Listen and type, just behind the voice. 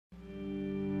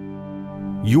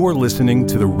You're listening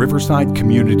to the Riverside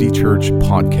Community Church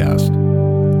podcast.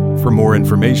 For more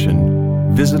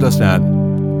information, visit us at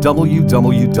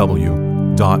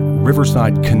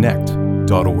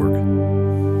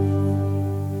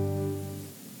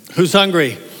www.riversideconnect.org. Who's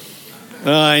hungry?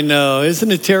 I know. Isn't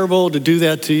it terrible to do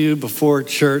that to you before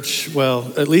church?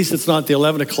 Well, at least it's not the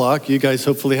 11 o'clock. You guys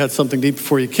hopefully had something to eat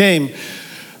before you came.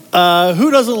 Who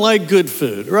doesn't like good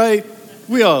food, right?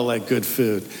 We all like good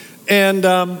food. And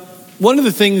one of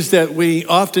the things that we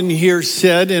often hear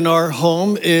said in our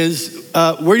home is,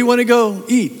 where do you want to go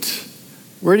eat?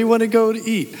 Where do you want to go to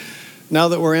eat? Now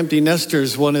that we're empty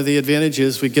nesters, one of the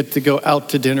advantages, we get to go out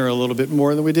to dinner a little bit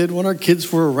more than we did when our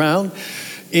kids were around.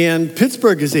 And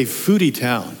Pittsburgh is a foodie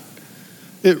town.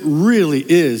 It really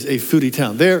is a foodie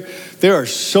town. There are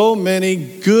so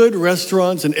many good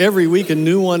restaurants, and every week a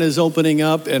new one is opening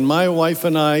up, and my wife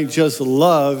and I just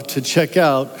love to check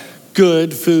out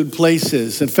good food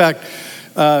places. In fact,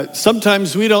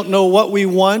 sometimes we don't know what we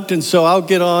want, and so I'll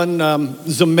get on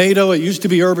Zomato. It used to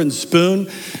be Urban Spoon.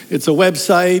 It's a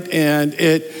website, and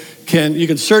you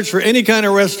can search for any kind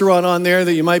of restaurant on there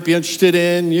that you might be interested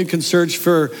in. You can search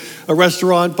for a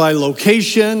restaurant by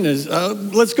location.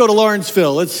 Let's go to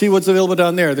Lawrenceville. Let's see what's available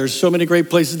down there. There's so many great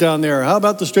places down there. How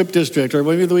about the Strip District? Or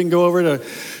maybe we can go over to,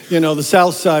 the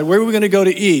South Side. Where are we going to go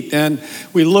to eat? And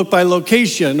we look by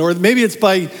location, or maybe it's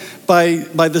by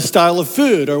the style of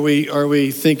food. Are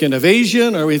we thinking of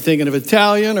Asian? Are we thinking of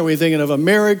Italian? Are we thinking of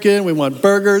American? We want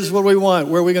burgers. What do we want?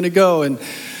 Where are we going to go? And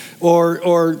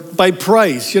or by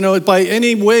price, by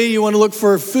any way you want to look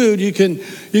for food, you can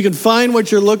find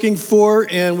what you're looking for,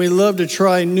 and we love to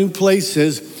try new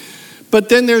places. But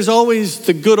then there's always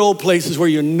the good old places where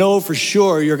you know for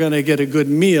sure you're going to get a good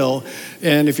meal,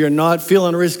 and if you're not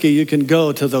feeling risky, you can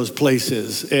go to those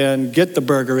places and get the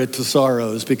burger at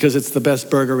Tesaro's because it's the best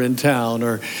burger in town,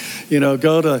 or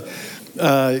go to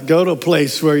a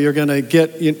place where you're going to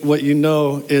get what you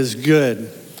know is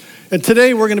good. And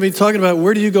today we're going to be talking about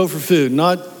where do you go for food,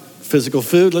 not physical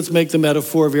food. Let's make the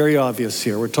metaphor very obvious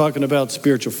here. We're talking about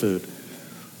spiritual food.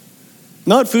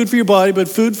 Not food for your body, but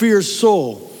food for your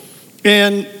soul.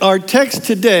 And our text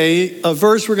today, a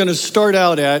verse we're going to start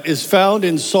out at, is found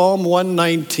in Psalm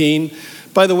 119.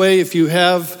 By the way, if you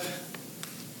have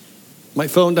my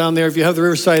phone down there, if you have the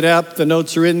Riverside app, the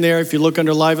notes are in there. If you look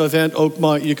under live event,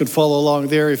 Oakmont, you can follow along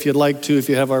there if you'd like to, if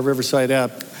you have our Riverside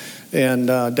app. And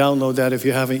download that if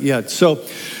you haven't yet. So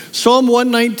Psalm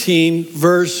 119,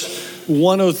 verse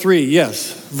 103.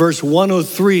 Yes, verse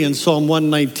 103 in Psalm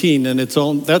 119. And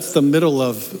that's the middle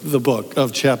of the book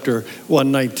of chapter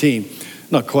 119.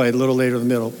 Not quite, a little later in the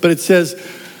middle. But it says,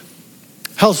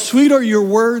 how sweet are your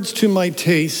words to my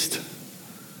taste,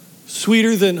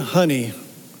 sweeter than honey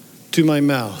to my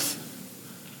mouth.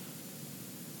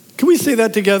 Can we say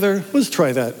that together? Let's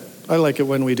try that. I like it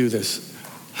when we do this.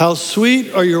 How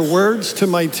sweet are your words to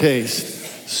my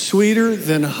taste, sweeter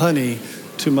than honey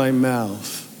to my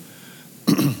mouth.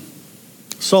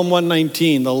 Psalm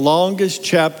 119, the longest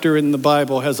chapter in the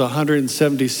Bible, has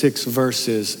 176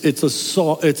 verses.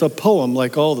 It's a poem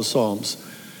like all the Psalms.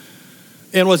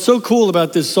 And what's so cool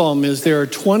about this psalm is there are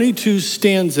 22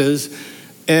 stanzas,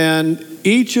 and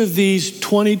each of these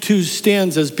 22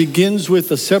 stanzas begins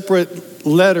with a separate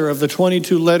letter of the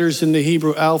 22 letters in the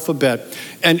Hebrew alphabet.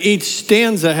 And each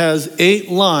stanza has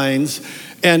 8 lines,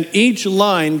 and each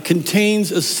line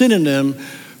contains a synonym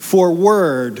for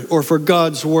word or for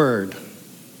God's word.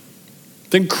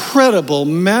 The incredible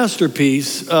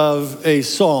masterpiece of a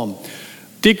psalm.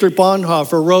 Dietrich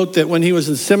Bonhoeffer wrote that when he was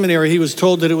in seminary, he was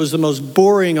told that it was the most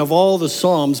boring of all the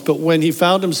psalms, but when he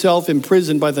found himself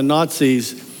imprisoned by the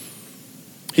Nazis,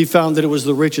 he found that it was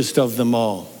the richest of them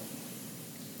all.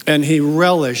 And he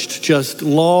relished just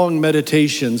long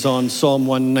meditations on Psalm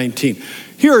 119.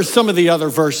 Here are some of the other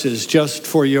verses just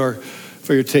for your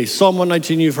taste. Psalm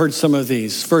 119, you've heard some of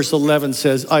these. Verse 11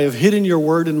 says, I have hidden your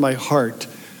word in my heart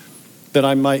that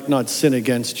I might not sin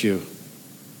against you.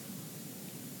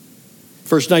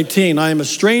 Verse 19, I am a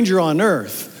stranger on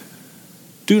earth.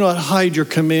 Do not hide your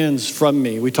commands from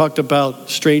me. We talked about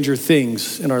stranger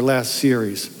things in our last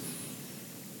series.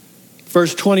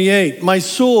 Verse 28, my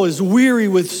soul is weary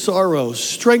with sorrow.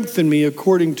 Strengthen me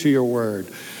according to your word.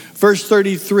 Verse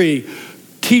 33,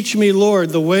 teach me,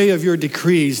 Lord, the way of your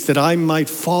decrees that I might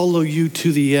follow you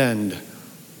to the end.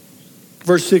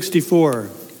 Verse 64,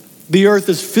 the earth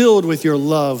is filled with your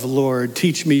love, Lord.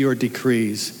 Teach me your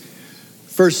decrees.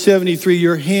 Verse 73,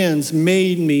 your hands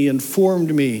made me and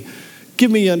formed me.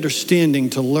 Give me understanding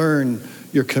to learn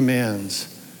your commands.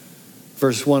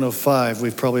 Verse 105,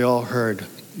 we've probably all heard.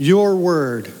 Your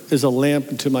word is a lamp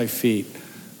unto my feet,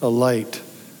 a light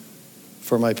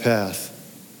for my path.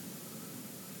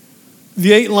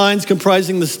 The 8 lines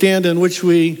comprising the stanza in which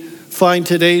we find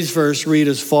today's verse read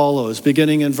as follows.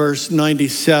 Beginning in verse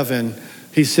 97,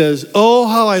 he says, "Oh,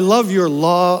 how I love your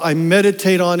law. I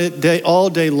meditate on it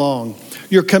all day long.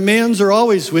 Your commands are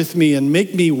always with me and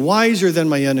make me wiser than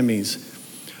my enemies.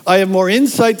 I have more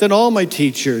insight than all my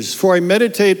teachers, for I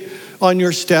meditate on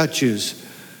your statutes.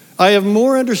 I have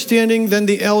more understanding than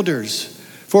the elders,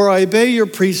 for I obey your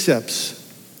precepts.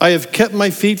 I have kept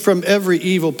my feet from every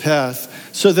evil path,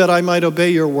 so that I might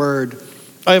obey your word.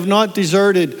 I have not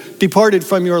departed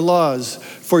from your laws,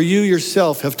 for you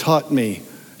yourself have taught me.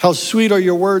 How sweet are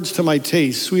your words to my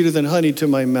taste, sweeter than honey to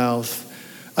my mouth.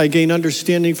 I gain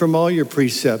understanding from all your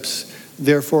precepts,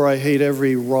 therefore I hate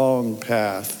every wrong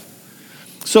path."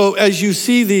 So as you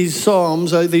see these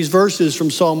Psalms, these verses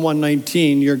from Psalm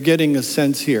 119, you're getting a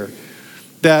sense here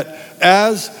that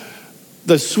as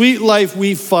the sweet life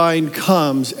we find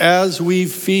comes as we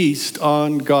feast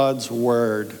on God's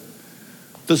word.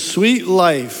 The sweet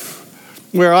life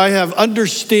where I have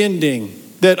understanding,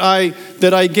 that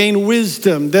I gain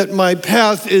wisdom, that my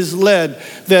path is led,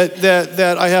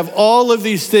 that I have all of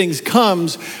these things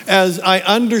comes as I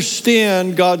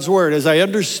understand God's word, as I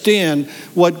understand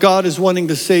what God is wanting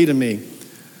to say to me.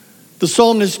 The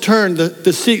psalmist learned that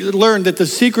the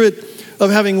secret of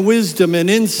having wisdom and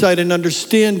insight and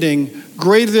understanding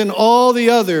greater than all the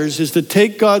others is to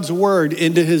take God's word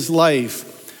into his life,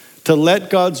 to let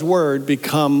God's word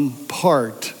become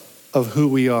part of who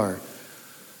we are.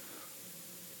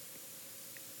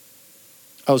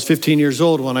 I was 15 years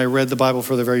old when I read the Bible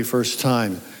for the very first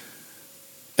time.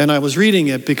 And I was reading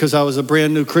it because I was a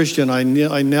brand new Christian. I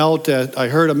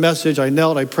heard a message,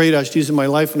 I prayed, asked Jesus in my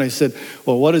life, and I said,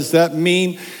 well, what does that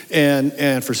mean?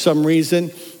 And for some reason,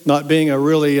 not being a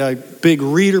really big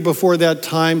reader before that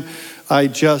time, I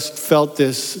just felt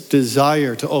this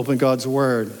desire to open God's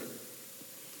word.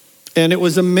 And it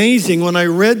was amazing when I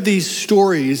read these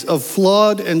stories of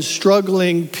flawed and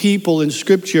struggling people in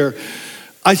Scripture.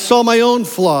 I saw my own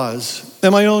flaws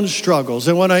and my own struggles.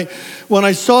 And when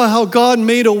I saw how God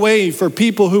made a way for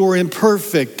people who were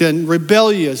imperfect and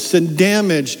rebellious and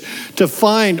damaged to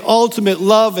find ultimate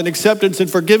love and acceptance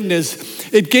and forgiveness,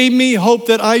 it gave me hope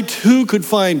that I too could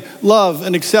find love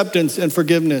and acceptance and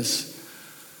forgiveness.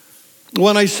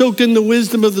 When I soaked in the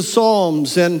wisdom of the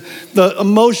Psalms and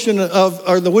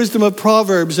the wisdom of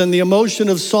Proverbs and the emotion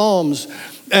of Psalms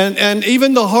and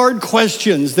even the hard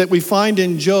questions that we find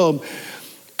in Job,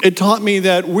 it taught me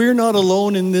that we're not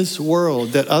alone in this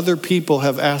world, that other people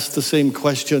have asked the same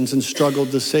questions and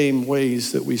struggled the same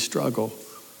ways that we struggle.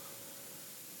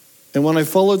 And when I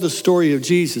followed the story of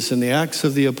Jesus and the Acts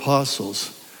of the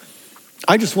Apostles,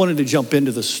 I just wanted to jump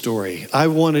into the story. I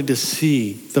wanted to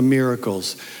see the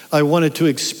miracles. I wanted to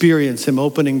experience him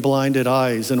opening blinded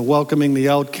eyes and welcoming the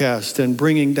outcast and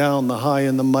bringing down the high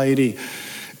and the mighty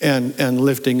and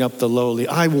lifting up the lowly.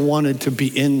 I wanted to be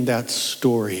in that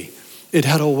story. It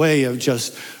had a way of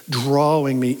just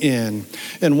drawing me in.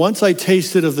 And once I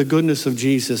tasted of the goodness of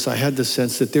Jesus, I had the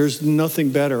sense that there's nothing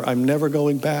better. I'm never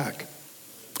going back.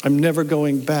 I'm never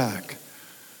going back.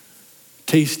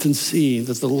 Taste and see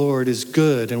that the Lord is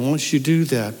good. And once you do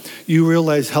that, you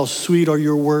realize how sweet are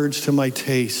your words to my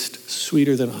taste,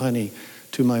 sweeter than honey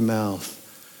to my mouth.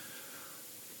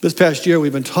 This past year,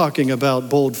 we've been talking about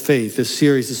bold faith. This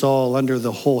series is all under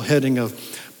the whole heading of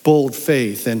bold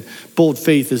faith. And bold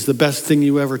faith is the best thing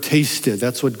you ever tasted.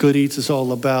 That's what Good Eats is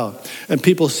all about. And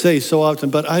people say so often,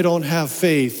 but I don't have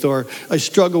faith, or I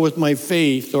struggle with my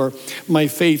faith, or my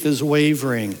faith is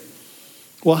wavering.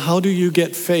 Well, how do you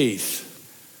get faith?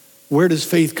 Where does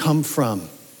faith come from?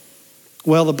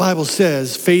 Well, the Bible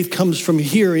says faith comes from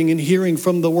hearing and hearing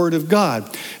from the Word of God.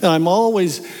 And I'm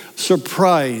always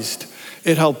surprised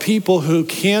at how people who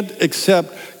can't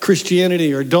accept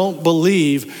Christianity or don't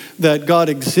believe that God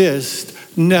exists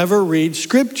never read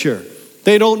Scripture.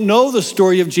 They don't know the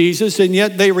story of Jesus, and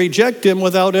yet they reject him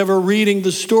without ever reading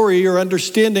the story or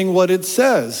understanding what it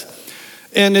says.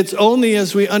 And it's only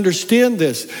as we understand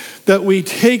this that we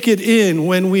take it in,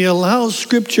 when we allow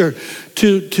Scripture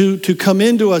to come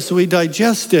into us, we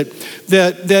digest it,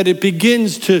 that it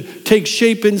begins to take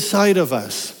shape inside of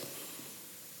us.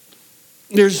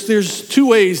 There's two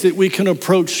ways that we can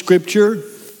approach Scripture,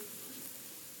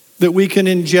 that we can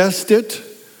ingest it.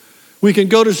 We can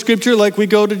go to Scripture like we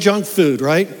go to junk food,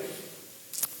 right?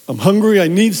 I'm hungry, I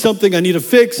need something, I need a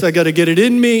fix, I got to get it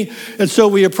in me. And so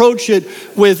we approach it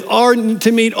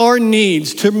to meet our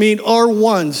needs, to meet our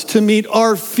wants, to meet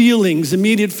our feelings,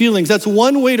 immediate feelings. That's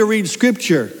one way to read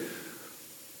Scripture.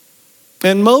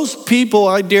 And most people,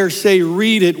 I dare say,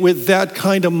 read it with that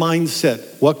kind of mindset.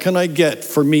 What can I get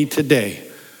for me today?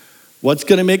 What's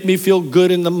going to make me feel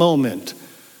good in the moment?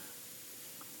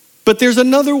 But there's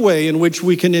another way in which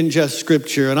we can ingest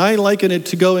Scripture, and I liken it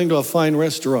to going to a fine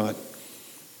restaurant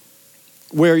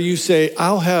where you say,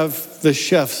 I'll have the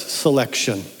chef's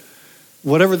selection.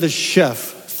 Whatever the chef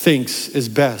thinks is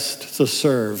best to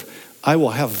serve, I will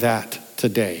have that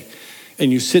today.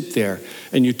 And you sit there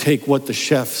and you take what the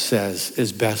chef says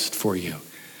is best for you.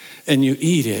 And you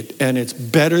eat it, and it's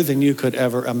better than you could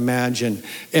ever imagine.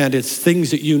 And it's things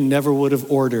that you never would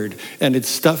have ordered. And it's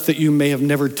stuff that you may have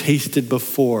never tasted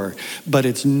before. But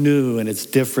it's new, and it's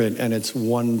different, and it's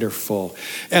wonderful.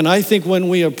 And I think when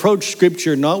we approach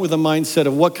Scripture, not with a mindset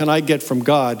of what can I get from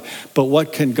God, but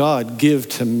what can God give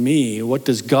to me? What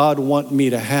does God want me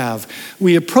to have?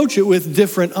 We approach it with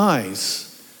different eyes,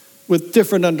 with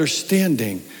different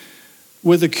understanding,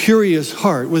 with a curious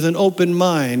heart, with an open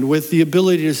mind, with the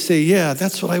ability to say, yeah,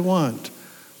 that's what I want.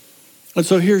 And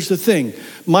so here's the thing.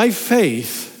 My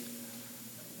faith,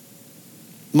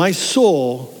 my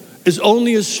soul, is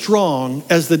only as strong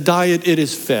as the diet it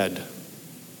is fed.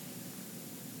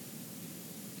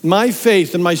 My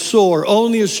faith and my soul are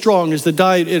only as strong as the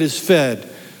diet it is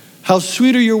fed. How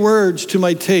sweet are your words to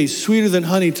my taste, sweeter than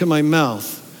honey to my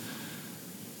mouth.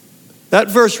 That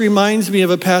verse reminds me of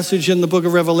a passage in the book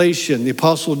of Revelation, the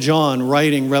Apostle John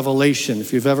writing Revelation.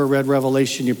 If you've ever read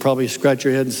Revelation, you probably scratch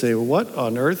your head and say, well, what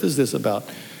on earth is this about?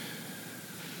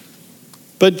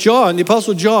 But John, the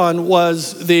Apostle John,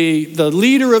 was the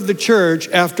leader of the church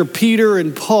after Peter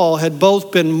and Paul had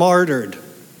both been martyred.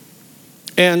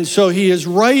 And so he is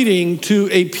writing to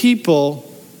a people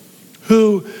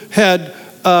who had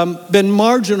been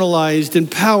marginalized and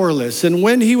powerless. And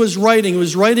when he was writing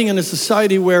in a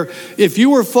society where if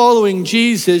you were following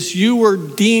Jesus, you were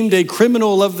deemed a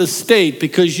criminal of the state,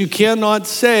 because you cannot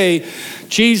say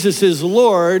Jesus is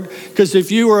Lord, because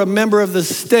if you were a member of the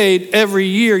state, every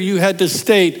year you had to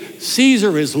state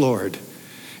Caesar is Lord.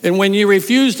 And when you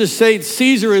refuse to say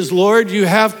Caesar is Lord, you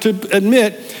have to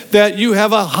admit that you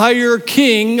have a higher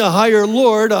king, a higher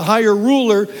lord, a higher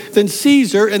ruler than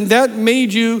Caesar, and that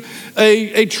made you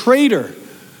a traitor.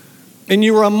 And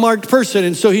you were a marked person.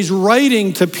 And so he's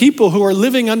writing to people who are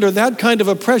living under that kind of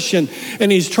oppression,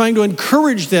 and he's trying to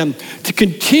encourage them to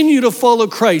continue to follow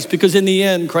Christ, because in the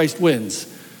end, Christ wins.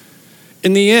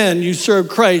 In the end, you serve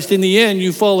Christ. In the end,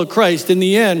 you follow Christ. In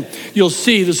the end, you'll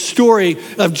see the story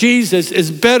of Jesus is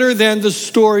better than the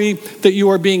story that you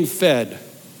are being fed.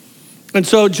 And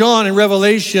so John in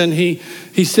Revelation, he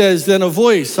says, then a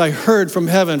voice I heard from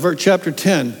heaven, chapter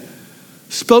 10,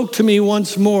 spoke to me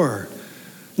once more.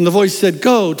 And the voice said,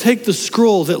 go, take the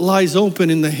scroll that lies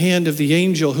open in the hand of the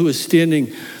angel who is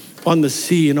standing on the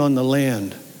sea and on the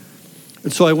land.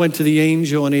 And so I went to the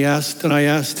angel and I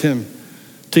asked him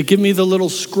to give me the little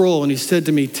scroll. And he said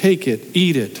to me, take it,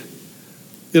 eat it.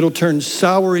 It'll turn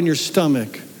sour in your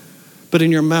stomach, but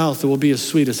in your mouth it will be as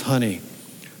sweet as honey.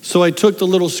 So I took the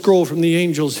little scroll from the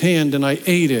angel's hand and I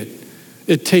ate it.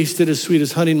 It tasted as sweet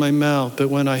as honey in my mouth, but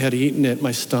when I had eaten it,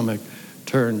 my stomach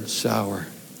turned sour.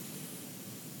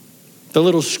 The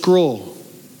little scroll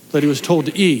that he was told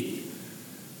to eat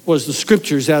was the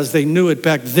scriptures as they knew it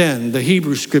back then, the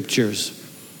Hebrew scriptures.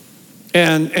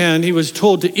 And he was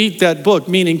told to eat that book,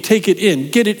 meaning take it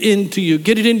in, get it into you,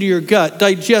 get it into your gut,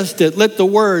 digest it, let the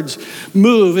words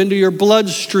move into your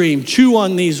bloodstream, chew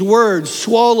on these words,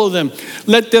 swallow them,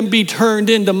 let them be turned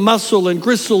into muscle and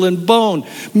gristle and bone,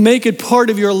 make it part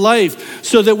of your life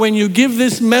so that when you give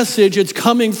this message, it's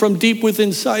coming from deep within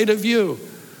inside of you.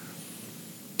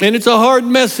 And it's a hard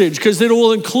message because it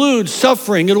will include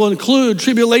suffering. It will include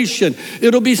tribulation.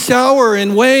 It'll be sour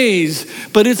in ways,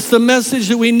 but it's the message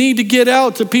that we need to get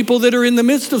out to people that are in the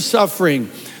midst of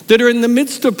suffering, that are in the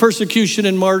midst of persecution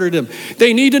and martyrdom.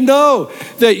 They need to know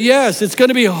that, yes, it's going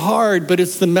to be hard, but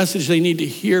it's the message they need to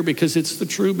hear because it's the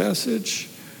true message.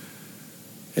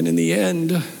 And in the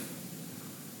end,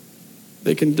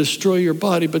 they can destroy your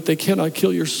body, but they cannot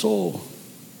kill your soul.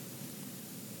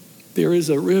 There is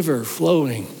a river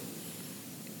flowing.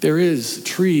 There is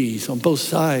trees on both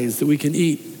sides that we can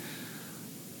eat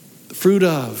the fruit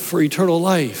of for eternal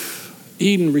life.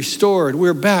 Eden restored.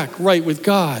 We're back right with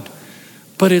God.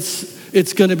 But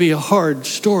it's going to be a hard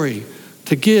story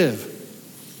to give.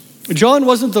 John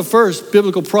wasn't the first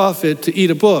biblical prophet to eat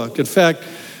a book. In fact,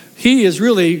 he is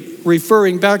really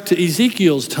referring back to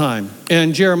Ezekiel's time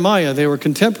and Jeremiah. They were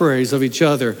contemporaries of each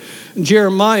other.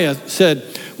 Jeremiah said,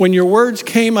 when your words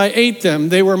came, I ate them.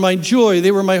 They were my joy.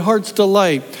 They were my heart's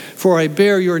delight. For I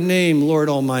bear your name, Lord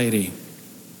Almighty.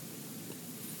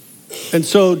 And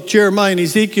so Jeremiah and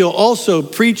Ezekiel also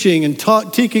preaching and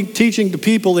teaching to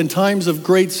people in times of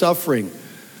great suffering,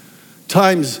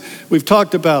 Times we've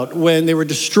talked about when they were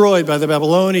destroyed by the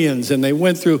Babylonians and they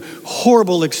went through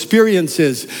horrible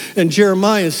experiences. And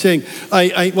Jeremiah is saying,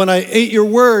 when I ate your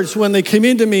words, when they came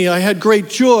into me, I had great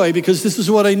joy because this is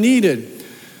what I needed.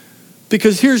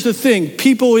 Because here's the thing,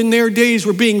 people in their days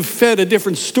were being fed a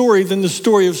different story than the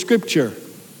story of Scripture.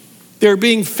 They were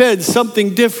being fed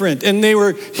something different, and they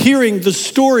were hearing the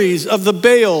stories of the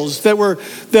Baals that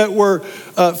were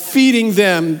feeding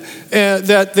them,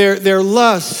 that their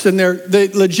lusts and they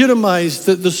legitimized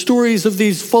the stories of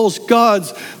these false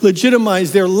gods,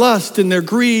 legitimized their lust and their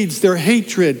greeds, their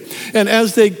hatred. And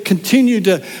as they continued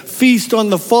to feast on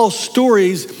the false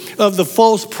stories of the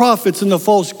false prophets and the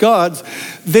false gods,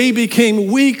 they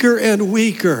became weaker and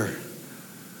weaker.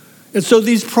 And so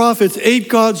these prophets ate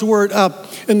God's word up,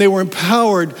 and they were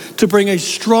empowered to bring a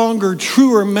stronger,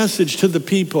 truer message to the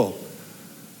people.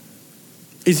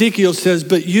 Ezekiel says,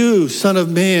 but you, son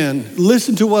of man,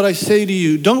 listen to what I say to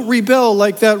you. Don't rebel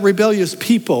like that rebellious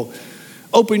people.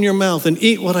 Open your mouth and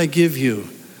eat what I give you.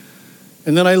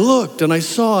 And then I looked, and I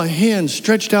saw a hand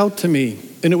stretched out to me,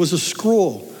 and it was a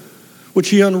scroll, which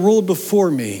he unrolled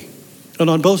before me. And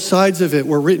on both sides of it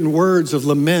were written words of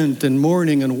lament and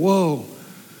mourning and woe.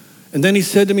 And then he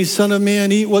said to me, son of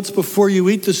man, eat what's before you,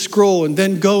 eat the scroll, and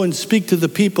then go and speak to the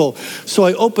people. So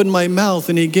I opened my mouth,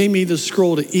 and he gave me the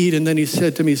scroll to eat. And then he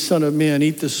said to me, son of man,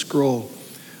 eat the scroll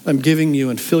I'm giving you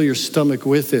and fill your stomach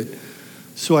with it.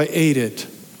 So I ate it,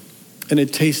 and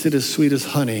it tasted as sweet as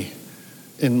honey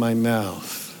in my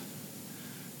mouth.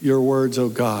 Your words, O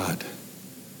God,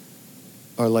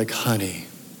 are like honey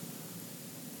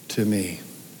to me.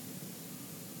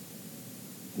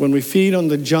 When we feed on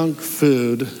the junk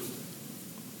food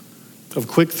of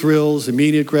quick thrills,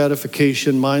 immediate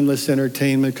gratification, mindless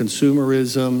entertainment,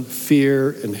 consumerism, fear,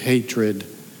 and hatred,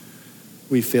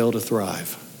 we fail to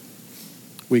thrive.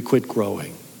 We quit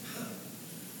growing.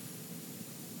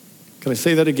 Can I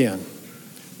say that again?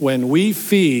 When we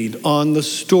feed on the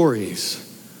stories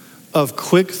of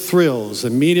quick thrills,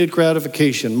 immediate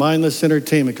gratification, mindless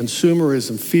entertainment,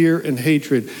 consumerism, fear, and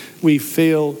hatred, we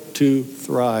fail to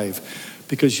thrive.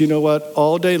 Because you know what?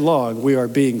 All day long, we are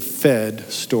being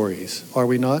fed stories. Are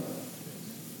we not?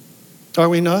 Are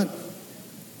we not?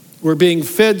 We're being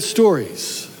fed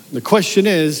stories. The question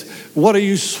is, what are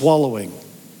you swallowing?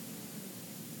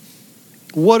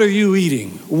 What are you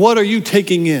eating? What are you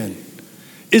taking in?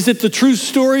 Is it the true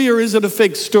story or is it a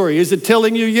fake story? Is it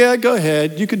telling you, yeah, go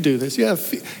ahead, you can do this. Yeah,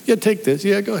 take this.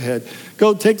 Yeah, go ahead.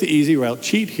 Go take the easy route.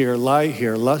 Cheat here, lie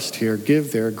here, lust here,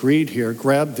 give there, greed here,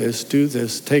 grab this, do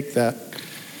this, take that.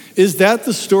 Is that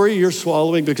the story you're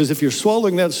swallowing? Because if you're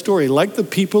swallowing that story, like the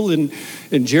people in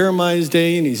Jeremiah's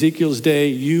day and Ezekiel's day,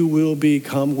 you will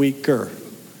become weaker.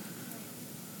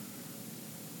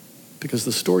 Because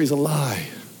the story's a lie.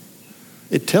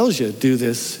 It tells you, do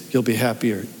this, you'll be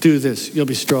happier. Do this, you'll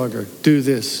be stronger. Do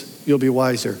this, you'll be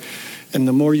wiser. And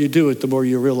the more you do it, the more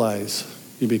you realize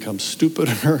you become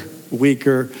stupider,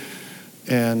 weaker,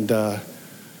 and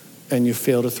you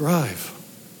fail to thrive.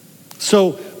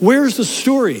 So where's the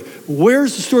story?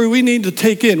 Where's the story we need to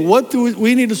take in? What do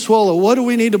we need to swallow? What do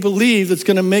we need to believe that's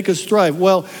going to make us thrive?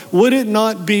 Well, would it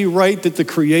not be right that the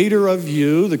creator of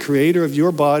you, the creator of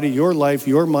your body, your life,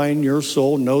 your mind, your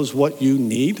soul, knows what you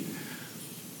need?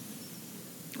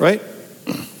 Right?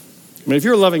 I mean, if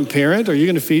you're a loving parent, are you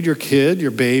going to feed your kid,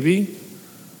 your baby,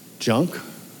 junk? Are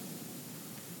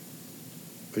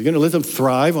you going to let them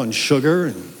thrive on sugar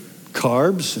and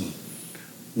carbs and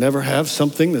never have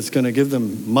something that's going to give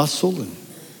them muscle and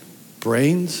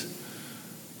brains?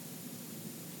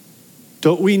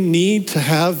 Don't we need to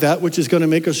have that which is going to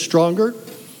make us stronger?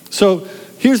 So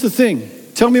here's the thing.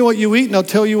 Tell me what you eat and I'll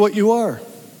tell you what you are.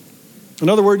 In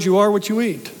other words, you are what you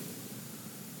eat.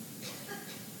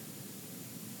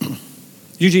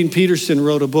 Eugene Peterson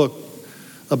wrote a book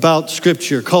about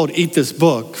Scripture called Eat This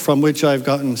Book, from which I've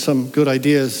gotten some good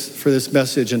ideas for this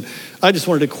message. And I just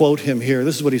wanted to quote him here.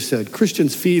 This is what he said.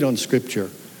 Christians feed on Scripture.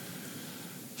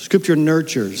 Scripture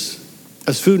nurtures.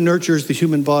 As food nurtures the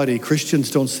human body,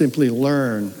 Christians don't simply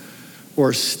learn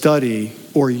or study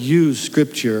or use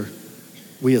Scripture.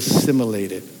 We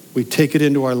assimilate it. We take it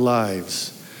into our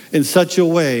lives in such a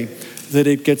way that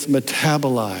it gets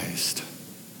metabolized.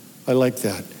 I like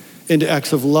that. Into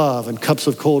acts of love and cups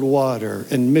of cold water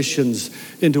and missions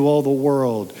into all the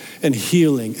world and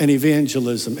healing and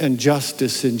evangelism and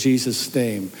justice in Jesus'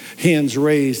 name. Hands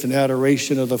raised in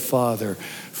adoration of the Father,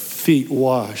 feet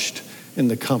washed in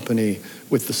the company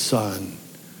with the Son.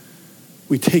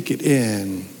 We take it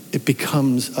in. It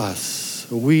becomes us.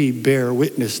 We bear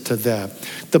witness to that.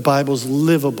 The Bible's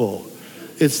livable.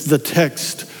 It's the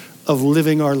text of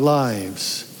living our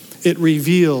lives. It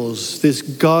reveals this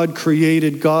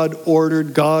God-created,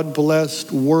 God-ordered,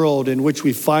 God-blessed world in which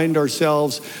we find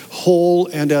ourselves whole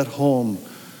and at home.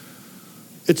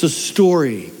 It's a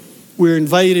story. We're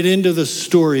invited into the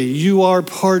story. You are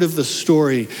part of the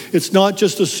story. It's not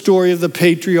just a story of the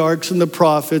patriarchs and the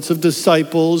prophets, of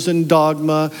disciples and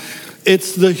dogma.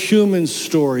 It's the human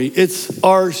story. It's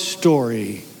our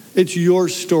story. It's your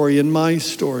story and my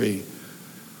story.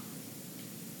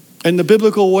 And the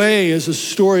biblical way is a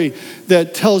story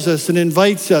that tells us and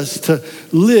invites us to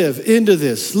live into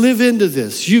this. Live into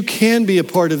this. You can be a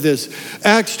part of this.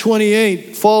 Acts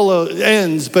 28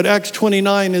 ends, but Acts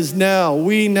 29 is now.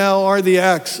 We now are the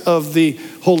acts of the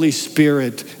Holy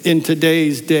Spirit in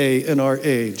today's day and our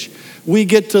age. We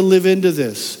get to live into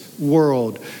this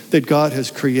world that God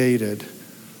has created.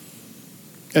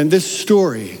 And this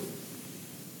story,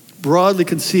 broadly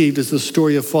conceived, as the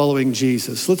story of following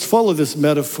Jesus. Let's follow this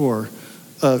metaphor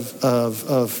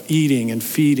of eating and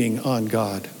feeding on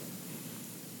God.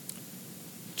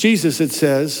 Jesus, it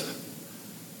says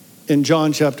in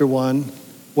John chapter 1,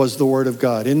 was the Word of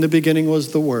God. In the beginning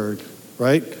was the Word,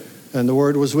 right? And the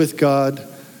Word was with God,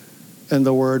 and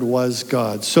the Word was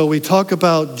God. So we talk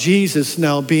about Jesus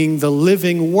now being the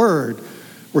living Word.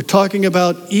 We're talking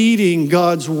about eating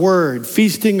God's word,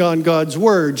 feasting on God's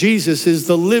word. Jesus is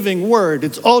the living word.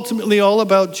 It's ultimately all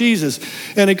about Jesus.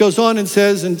 And it goes on and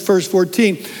says in verse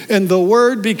 14, and the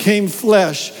word became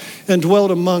flesh and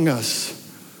dwelt among us.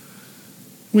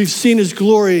 We've seen his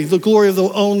glory, the glory of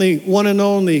the only, one and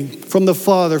only from the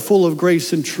Father, full of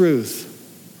grace and truth.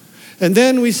 And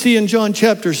then we see in John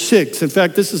chapter 6, in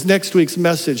fact, this is next week's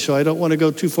message, so I don't want to go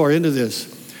too far into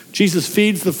this. Jesus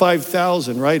feeds the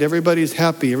 5,000, right? Everybody's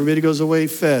happy. Everybody goes away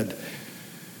fed.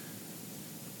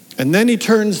 And then he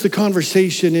turns the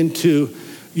conversation into,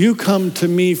 you come to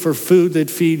me for food that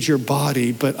feeds your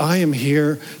body, but I am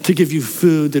here to give you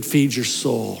food that feeds your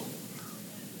soul.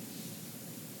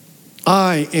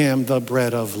 I am the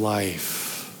bread of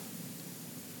life.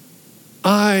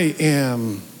 I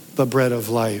am the bread of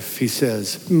life, he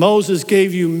says. Moses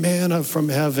gave you manna from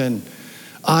heaven.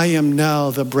 I am now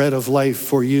the bread of life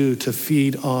for you to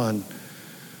feed on.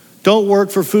 Don't work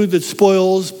for food that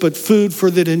spoils, but food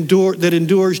that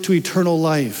endures to eternal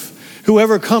life.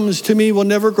 Whoever comes to me will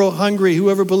never grow hungry.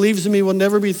 Whoever believes in me will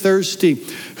never be thirsty.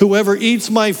 Whoever eats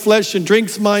my flesh and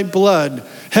drinks my blood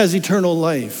has eternal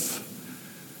life.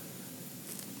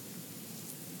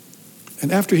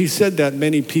 And after he said that,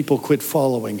 many people quit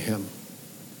following him.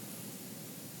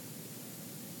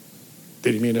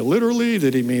 Did he mean it literally?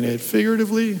 Did he mean it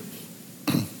figuratively?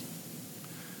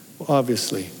 Well,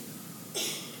 obviously.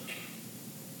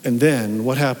 And then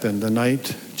what happened the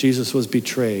night Jesus was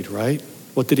betrayed, right?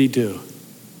 What did he do?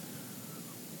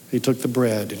 He took the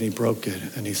bread and he broke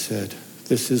it and he said,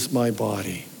 this is my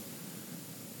body,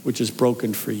 which is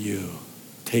broken for you.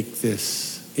 Take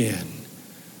this in,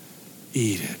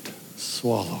 eat it,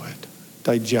 swallow it,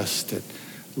 digest it,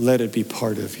 let it be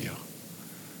part of you.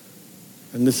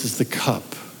 And this is the cup.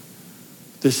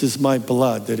 This is my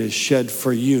blood that is shed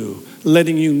for you,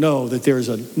 letting you know that there is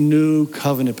a new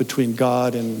covenant between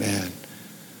God and man.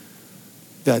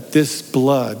 That this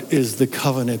blood is the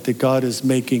covenant that God is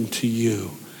making to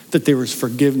you. That there is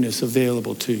forgiveness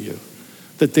available to you.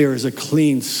 That there is a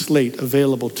clean slate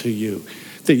available to you.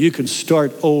 That you can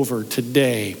start over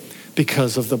today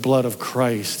because of the blood of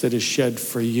Christ that is shed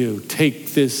for you. Take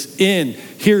this in.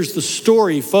 Here's the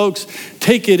story, folks.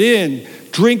 Take it in.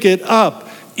 Drink it up,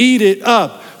 eat it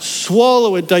up,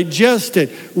 swallow it, digest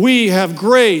it. We have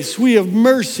grace, we have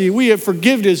mercy, we have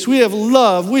forgiveness, we have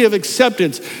love, we have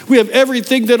acceptance. We have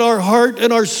everything that our heart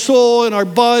and our soul and our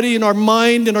body and our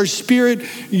mind and our spirit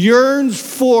yearns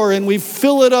for, and we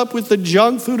fill it up with the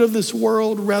junk food of this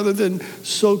world rather than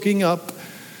soaking up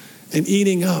and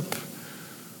eating up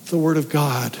the Word of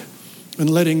God and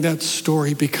letting that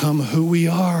story become who we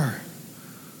are.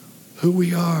 Who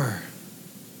we are.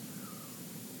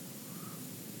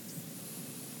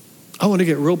 I want to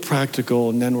get real practical,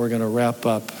 and then we're going to wrap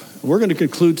up. We're going to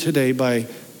conclude today by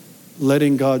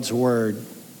letting God's word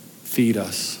feed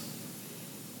us.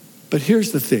 But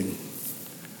here's the thing.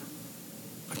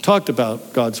 I've talked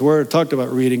about God's word, talked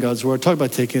about reading God's word, talked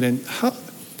about taking it in.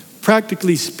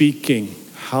 Practically speaking,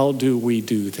 how do we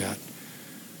do that?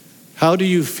 How do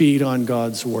you feed on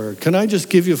God's word? Can I just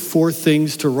give you 4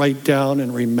 things to write down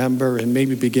and remember and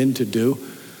maybe begin to do?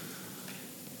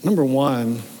 Number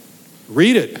 1,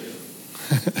 read it.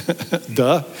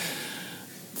 Duh.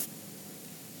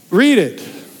 Read it.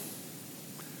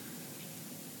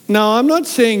 Now, I'm not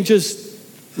saying just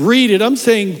read it. I'm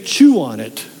saying chew on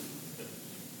it.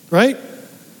 Right?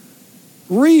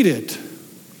 Read it.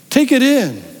 Take it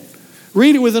in.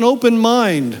 Read it with an open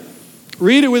mind.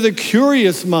 Read it with a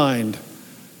curious mind.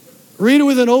 Read it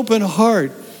with an open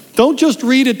heart. Don't just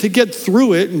read it to get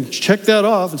through it and check that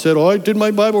off and say, oh, I did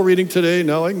my Bible reading today.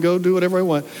 Now I can go do whatever I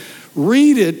want.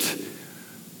 Read it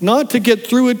not to get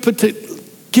through it, but to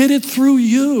get it through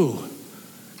you.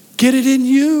 Get it in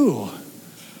you.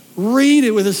 Read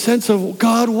it with a sense of,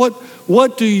 God,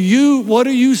 what are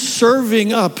you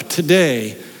serving up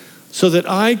today so that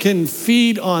I can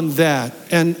feed on that?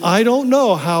 And I don't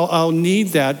know how I'll need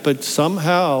that, but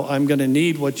somehow I'm going to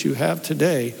need what you have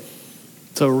today.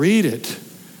 So read it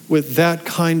with that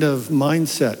kind of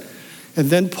mindset and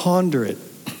then ponder it.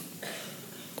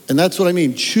 And that's what I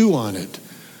mean, chew on it.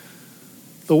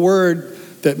 The word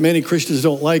that many Christians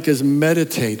don't like is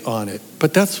meditate on it,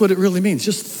 but that's what it really means.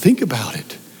 Just think about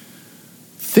it.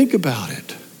 Think about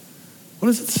it. What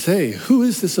does it say? Who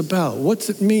is this about? What's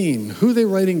it mean? Who are they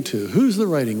writing to? Who's the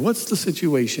writing? What's the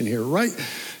situation here? Right?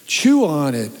 Chew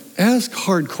on it. Ask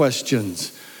hard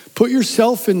questions. Put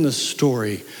yourself in the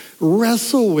story.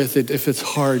 Wrestle with it if it's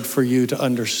hard for you to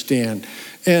understand.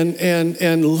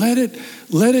 And let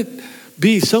it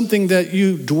be something that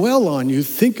you dwell on, you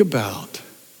think about.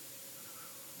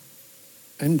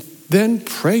 And then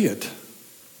pray it.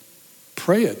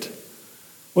 Pray it.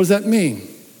 What does that mean?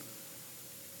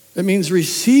 It means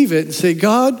receive it and say,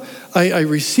 God, I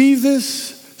receive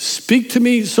this. Speak to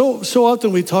me. So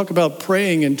often we talk about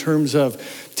praying in terms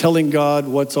of telling God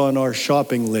what's on our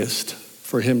shopping list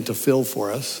for him to fill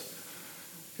for us.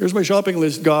 Here's my shopping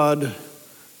list, God.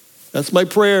 That's my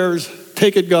prayers.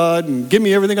 Take it, God, and give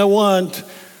me everything I want.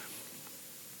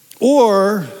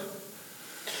 Or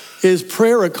is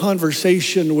prayer a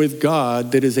conversation with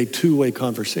God that is a two-way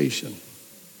conversation?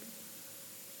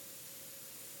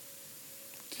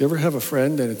 Do you ever have a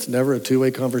friend and it's never a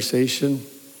two-way conversation?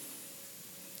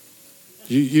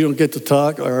 You don't get to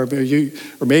talk, or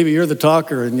maybe you're the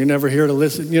talker and you're never here to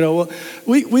listen. You know,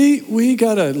 we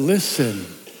gotta listen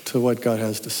to what God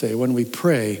has to say. When we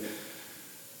pray,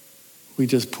 we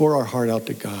just pour our heart out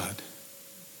to God.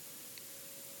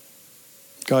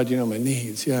 God, you know my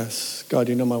needs, yes. God,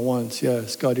 you know my wants,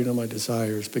 yes. God, you know my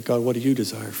desires. But God, what do you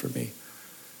desire for me?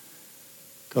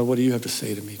 God, what do you have to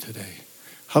say to me today?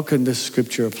 How can this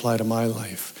scripture apply to my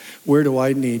life? Where do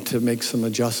I need to make some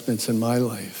adjustments in my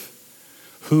life?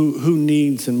 Who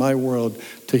needs in my world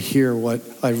to hear what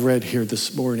I've read here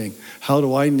this morning? How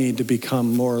do I need to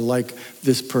become more like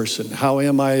this person? How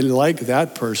am I like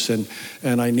that person?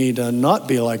 And I need to not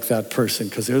be like that person,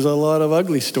 because there's a lot of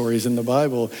ugly stories in the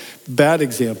Bible, bad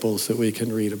examples that we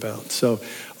can read about. So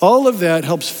all of that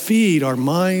helps feed our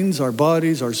minds, our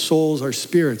bodies, our souls, our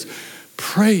spirits.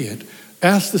 Pray it.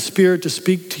 Ask the Spirit to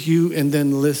speak to you and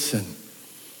then listen.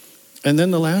 And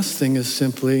then the last thing is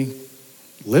simply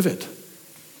live it.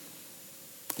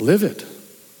 Live it.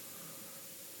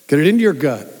 Get it into your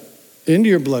gut, into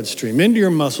your bloodstream, into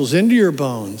your muscles, into your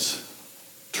bones.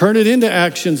 Turn it into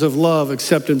actions of love,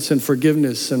 acceptance, and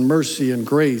forgiveness, and mercy, and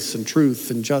grace, and truth,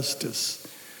 and justice.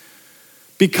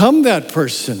 Become that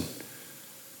person.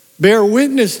 Bear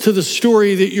witness to the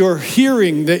story that you're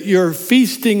hearing, that you're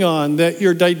feasting on, that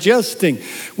you're digesting.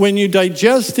 When you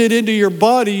digest it into your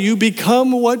body, you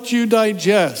become what you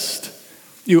digest.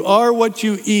 You are what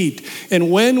you eat.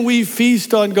 And when we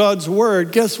feast on God's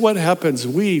word, guess what happens?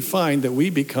 We find that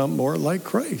we become more like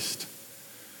Christ.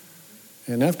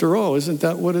 And after all, isn't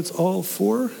that what it's all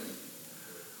for?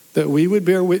 That we would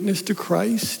bear witness to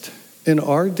Christ in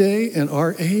our day and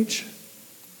our age?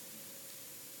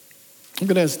 I'm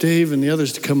going to ask Dave and the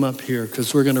others to come up here,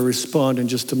 because we're going to respond in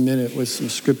just a minute with some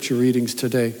scripture readings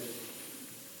today.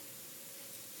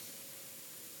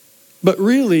 But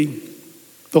really,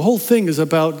 the whole thing is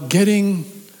about getting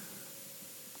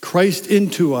Christ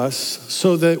into us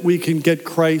so that we can get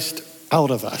Christ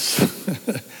out of us,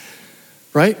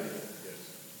 right?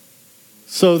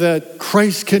 So that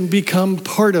Christ can become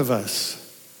part of us.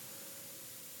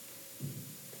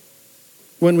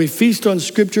 When we feast on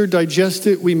Scripture, digest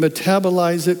it, we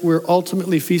metabolize it, we're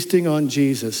ultimately feasting on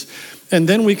Jesus. And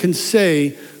then we can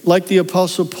say, like the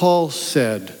Apostle Paul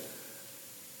said,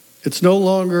 I no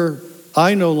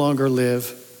longer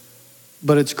live,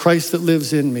 but it's Christ that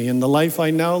lives in me. And the life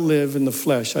I now live in the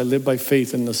flesh, I live by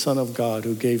faith in the Son of God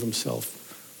who gave himself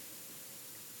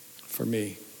for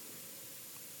me.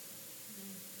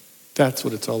 That's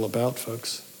what it's all about,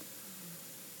 folks.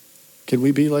 Can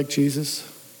we be like Jesus?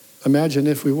 Imagine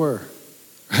if we were,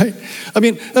 right? I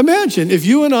mean, imagine if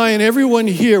you and I and everyone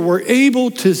here were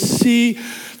able to see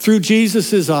through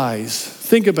Jesus's eyes.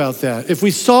 Think about that. If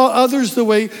we saw others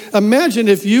imagine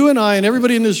if you and I and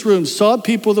everybody in this room saw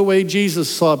people the way Jesus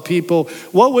saw people,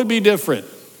 what would be different?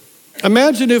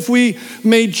 Imagine if we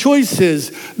made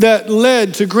choices that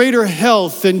led to greater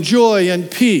health and joy and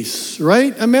peace,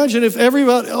 right? Imagine if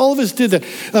all of us did that.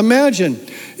 Imagine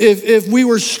if we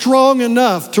were strong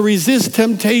enough to resist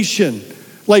temptation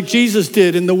like Jesus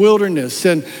did in the wilderness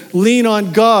and lean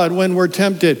on God when we're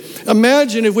tempted.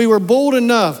 Imagine if we were bold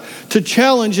enough to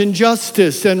challenge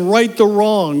injustice and right the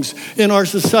wrongs in our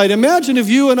society. Imagine if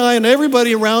you and I and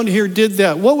everybody around here did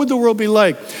that. What would the world be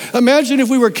like? Imagine if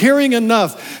we were caring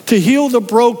enough to heal the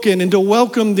broken and to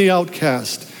welcome the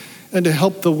outcast and to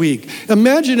help the weak.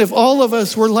 Imagine if all of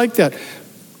us were like that.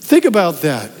 Think about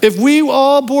that. If we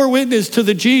all bore witness to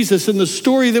the Jesus and the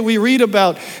story that we read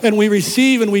about and we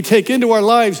receive and we take into our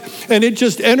lives, and it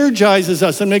just energizes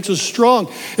us and makes us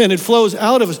strong and it flows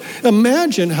out of us.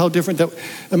 Imagine how different that.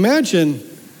 Imagine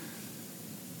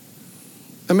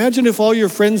if all your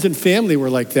friends and family were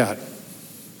like that.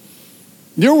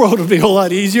 Your world would be a whole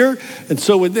lot easier, and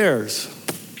so would theirs.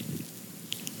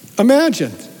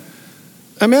 Imagine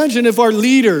if our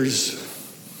leaders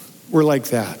were like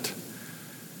that.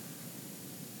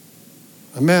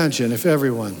 Imagine if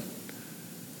everyone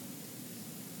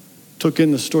took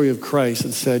in the story of Christ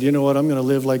and said, you know what, I'm going to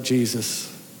live like Jesus.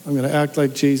 I'm going to act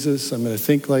like Jesus. I'm going to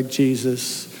think like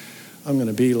Jesus. I'm going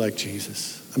to be like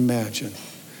Jesus. Imagine.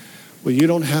 Well, you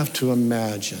don't have to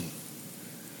imagine.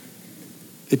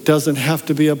 It doesn't have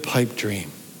to be a pipe dream.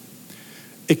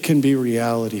 It can be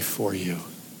reality for you.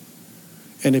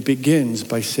 And it begins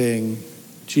by saying,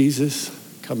 Jesus,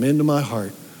 come into my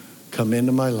heart. Come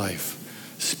into my life.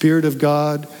 Spirit of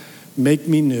God, make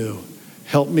me new.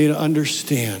 Help me to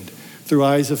understand through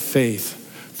eyes of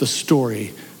faith the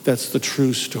story that's the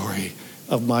true story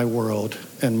of my world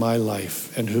and my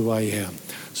life and who I am,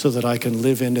 so that I can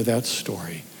live into that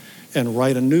story and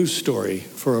write a new story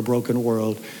for a broken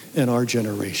world in our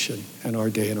generation and our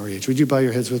day and our age. Would you bow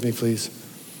your heads with me, please?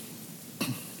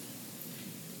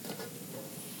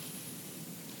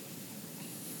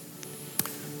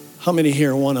 How many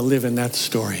here want to live in that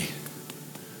story?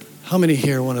 How many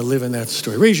here want to live in that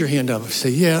story? Raise your hand up and say,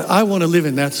 yeah, I want to live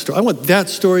in that story. I want that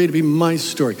story to be my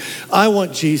story. I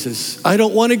want Jesus. I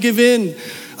don't want to give in.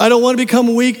 I don't want to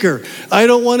become weaker. I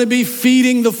don't want to be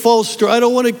feeding the false story. I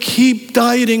don't want to keep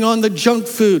dieting on the junk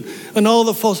food and all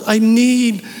the false. I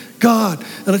need God.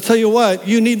 And I tell you what,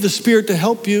 you need the Spirit to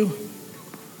help you,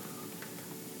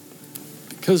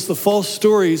 because the false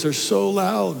stories are so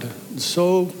loud and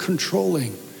so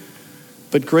controlling.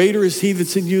 But greater is he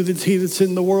that's in you than he that's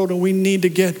in the world, and we need to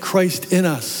get Christ in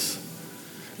us.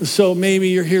 So maybe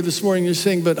you're here this morning, you're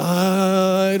saying, but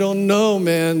I don't know,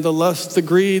 man. The lust, the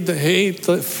greed, the hate,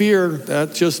 the fear,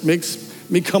 that just makes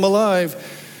me come alive.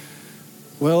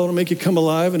 Well, it'll make you come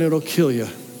alive and it'll kill you.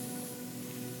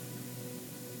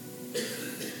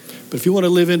 But if you want to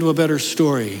live into a better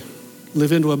story,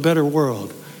 live into a better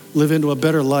world, live into a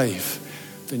better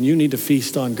life, then you need to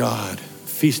feast on God,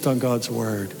 feast on God's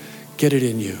word. Get it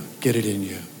in you, get it in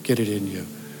you, get it in you.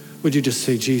 Would you just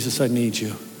say, Jesus, I need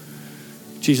you.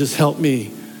 Jesus, help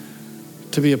me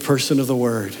to be a person of the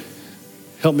word.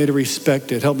 Help me to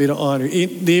respect it. Help me to honor it.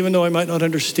 Even though I might not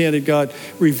understand it, God,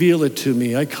 reveal it to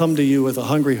me. I come to you with a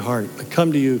hungry heart. I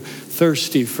come to you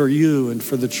thirsty for you and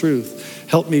for the truth.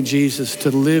 Help me, Jesus, to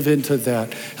live into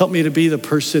that. Help me to be the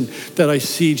person that I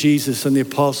see Jesus and the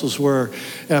apostles were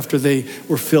after they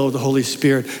were filled with the Holy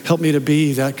Spirit. Help me to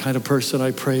be that kind of person,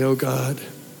 I pray, oh God.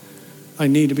 I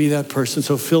need to be that person,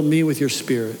 so fill me with your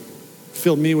Spirit.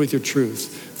 Fill me with your truth.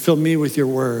 Fill me with your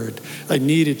word. I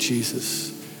need it, Jesus.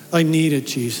 I need it,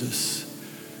 Jesus.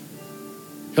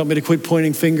 Help me to quit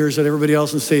pointing fingers at everybody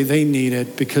else and say they need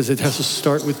it, because it has to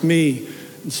start with me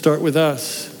and start with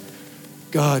us.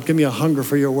 God, give me a hunger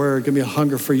for your word. Give me a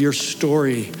hunger for your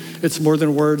story. It's more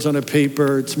than words on a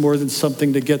paper. It's more than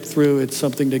something to get through. It's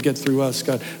something to get through us,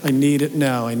 God. I need it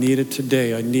now. I need it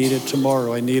today. I need it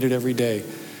tomorrow. I need it every day.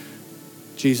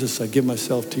 Jesus, I give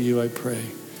myself to you, I pray.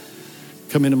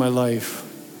 Come into my life.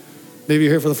 Maybe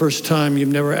you're here for the first time. You've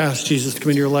never asked Jesus to come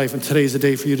into your life, and today's the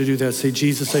day for you to do that. Say,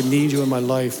 Jesus, I need you in my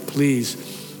life,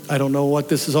 please. I don't know what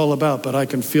this is all about, but I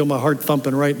can feel my heart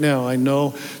thumping right now. I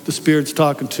know the Spirit's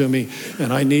talking to me,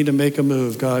 and I need to make a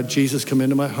move. God, Jesus, come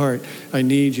into my heart. I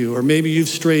need you. Or maybe you've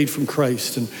strayed from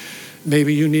Christ, and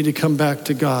maybe you need to come back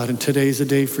to God, and today's the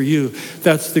day for you.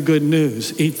 That's the good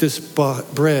news. Eat this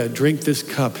bread, drink this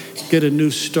cup, get a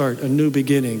new start, a new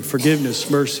beginning, forgiveness,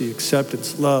 mercy,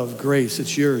 acceptance, love, grace.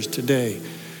 It's yours today,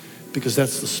 because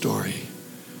that's the story.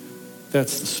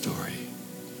 That's the story.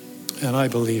 And I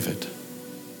believe it.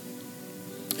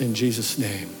 In Jesus'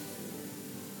 name.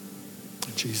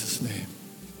 In Jesus' name.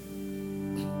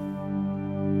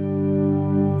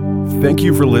 Thank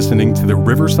you for listening to the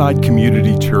Riverside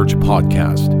Community Church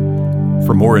podcast.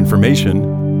 For more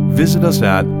information, visit us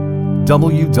at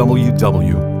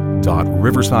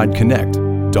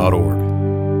www.riversideconnect.org.